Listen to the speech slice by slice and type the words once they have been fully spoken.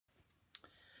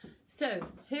So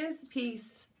here's the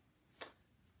piece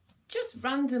just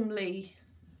randomly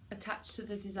attached to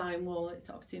the design wall. It's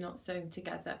obviously not sewn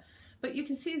together, but you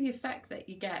can see the effect that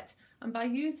you get. And by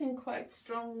using quite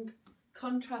strong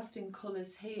contrasting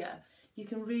colours here, you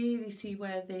can really see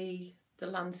where the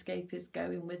landscape is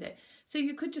going with it. So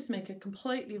you could just make a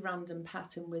completely random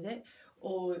pattern with it,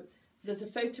 or there's a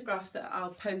photograph that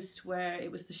I'll post where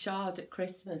it was the Shard at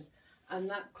Christmas, and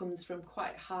that comes from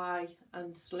quite high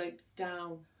and slopes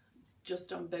down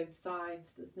just on both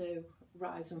sides. There's no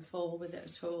rise and fall with it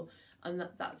at all, and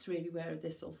that's really where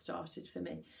this all started for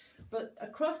me. But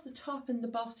across the top and the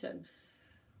bottom,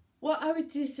 what I would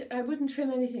do is I wouldn't trim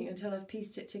anything until I've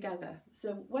pieced it together.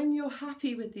 So when you're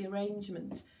happy with the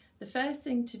arrangement, the first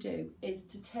thing to do is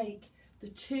to take the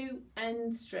two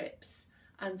end strips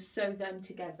and sew them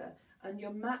together, and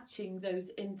you're matching those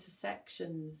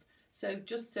intersections. So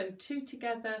just sew two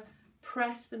together,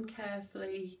 press them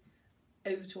carefully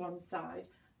over to one side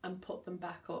and put them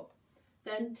back up.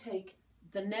 Then take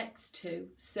the next two,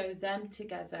 sew them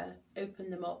together,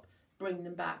 open them up, bring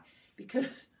them back.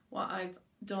 Because what I've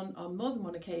done on more than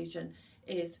one occasion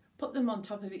is put them on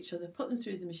top of each other, put them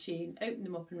through the machine, open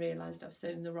them up and realised I've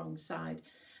sewn the wrong side.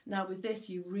 Now with this,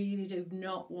 you really do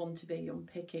not want to be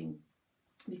unpicking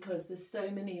because there's so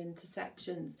many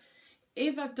intersections.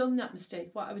 If I've done that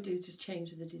mistake, what I would do is just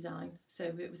change the design. So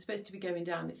if it was supposed to be going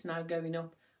down, it's now going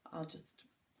up, I'll just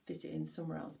fit it in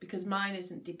somewhere else because mine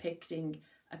isn't depicting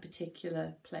a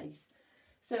particular place.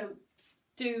 So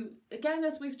do, again,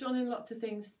 as we've done in lots of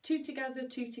things, two together,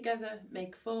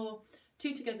 make four,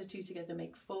 two together,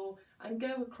 make four, and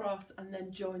go across and then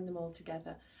join them all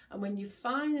together. And when you've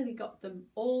finally got them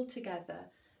all together,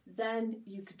 then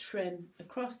you could trim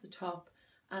across the top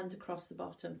and across the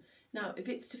bottom. Now, if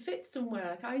it's to fit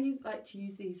somewhere, like I like to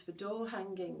use these for door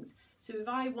hangings. So if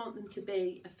I want them to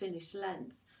be a finished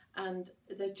length and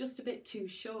they're just a bit too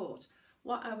short,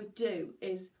 what I would do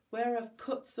is where I've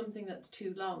cut something that's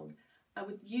too long, I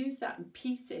would use that and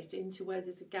piece it into where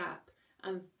there's a gap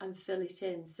and fill it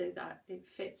in so that it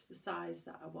fits the size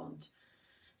that I want.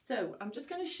 So I'm just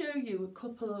going to show you a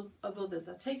couple of others.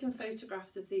 I've taken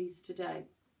photographs of these today.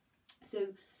 So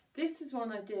this is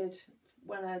one I did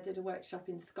when I did a workshop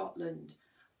in Scotland,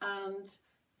 and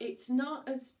it's not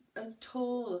as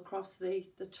tall across the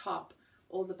top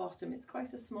or the bottom. It's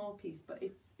quite a small piece, but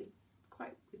it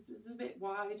was a bit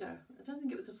wider. I don't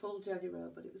think it was a full jelly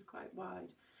roll, but it was quite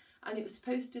wide, and it was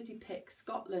supposed to depict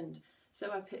Scotland.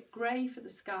 So I picked grey for the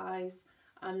skies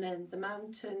and then the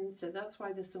mountains, so that's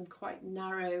why there's some quite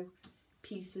narrow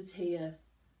pieces here,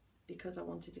 because I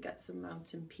wanted to get some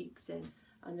mountain peaks in,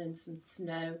 and then some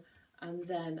snow. And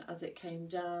then as it came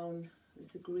down, there's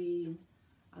the green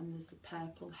and there's the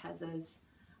purple heathers,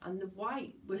 and the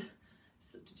white was,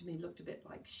 to me, looked a bit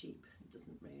like sheep. It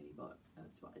doesn't really, but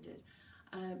that's what I did.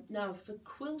 Now for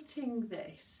quilting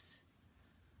this,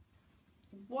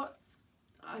 what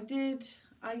I did,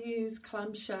 I used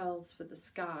clamshells for the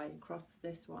sky across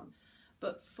this one,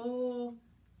 but for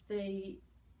the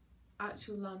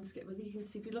actual landscape, well, you can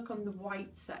see if you look on the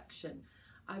white section,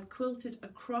 I've quilted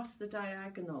across the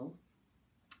diagonal,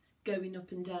 going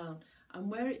up and down,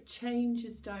 and where it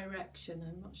changes direction,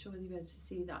 I'm not sure whether you're able to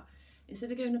see that,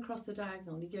 instead of going across the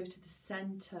diagonal, you go to the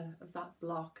centre of that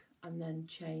block and then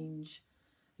change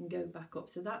and go back up.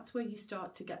 So that's where you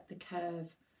start to get the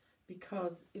curve,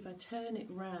 because if I turn it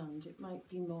round, it might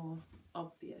be more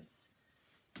obvious.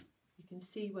 You can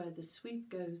see where the sweep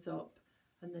goes up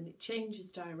and then it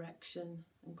changes direction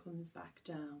and comes back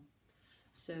down.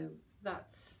 So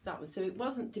so it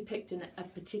wasn't depicting a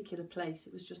particular place,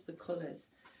 it was just the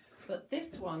colours. But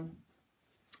this one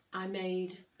I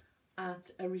made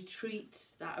at a retreat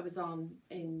that I was on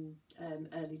in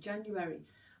early January,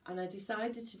 and I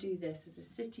decided to do this as a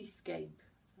cityscape.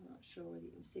 I'm not sure whether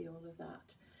you can see all of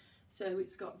that. So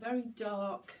it's got very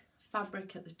dark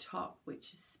fabric at the top,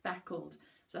 which is speckled,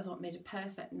 so I thought it made a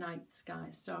perfect night sky,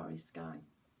 starry sky.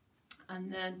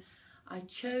 And then I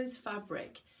chose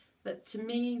fabric that to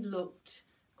me looked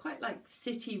quite like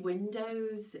city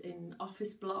windows in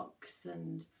office blocks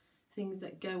and things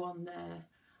that go on there.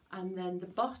 And then the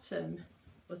bottom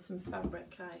was some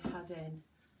fabric I had in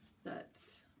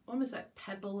that's almost like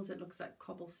pebbles, it looks like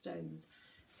cobblestones.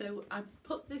 So I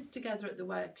put this together at the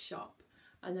workshop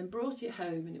and then brought it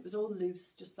home, and it was all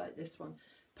loose just like this one.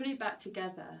 Put it back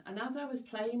together, and as I was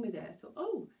playing with it I thought,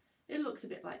 oh, it looks a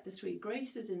bit like the Three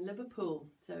Graces in Liverpool.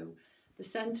 So the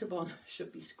centre one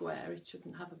should be square, it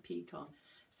shouldn't have a peak on.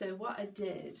 So what I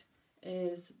did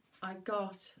is I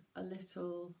got a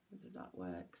little, whether that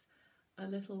works, a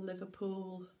little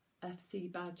Liverpool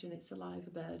FC badge, and it's a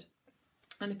live bird,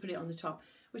 and I put it on the top,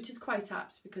 which is quite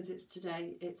apt because it's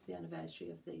the anniversary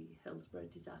of the Hillsborough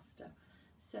disaster.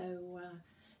 So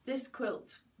this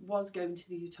quilt was going to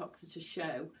the Uttoxeter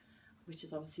show, which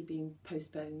has obviously been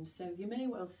postponed, so you may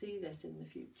well see this in the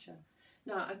future.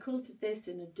 Now, I quilted this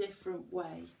in a different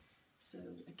way, so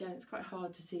again it's quite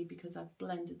hard to see because I've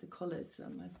blended the colours, so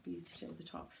it might be easy to show the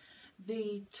top.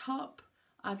 The top,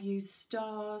 I've used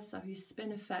stars, I've used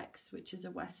Spinifex, which is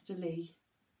a westerly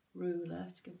ruler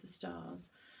to give the stars.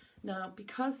 Now,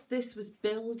 because this was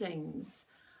buildings,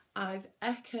 I've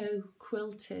echo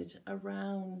quilted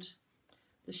around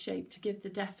the shape to give the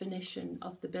definition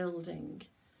of the building.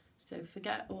 So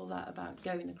forget all that about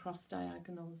going across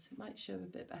diagonals. It might show a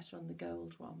bit better on the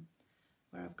gold one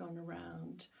where I've gone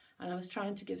around. And I was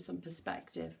trying to give some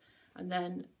perspective. And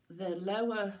then the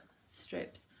lower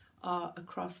strips are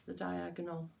across the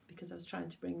diagonal because I was trying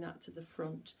to bring that to the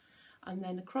front. And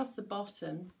then across the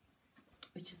bottom,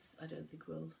 which is, I don't think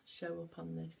will show up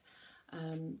on this,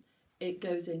 it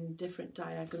goes in different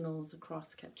diagonals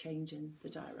across, kept changing the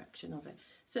direction of it.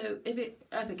 So if it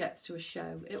ever gets to a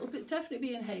show, it'll definitely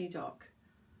be in Haydock,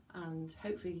 and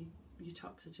hopefully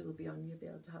Uttoxeter will be on, you'll be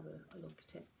able to have a look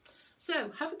at it.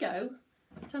 So have a go,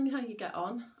 tell me how you get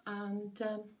on, and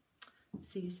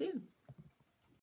see you soon.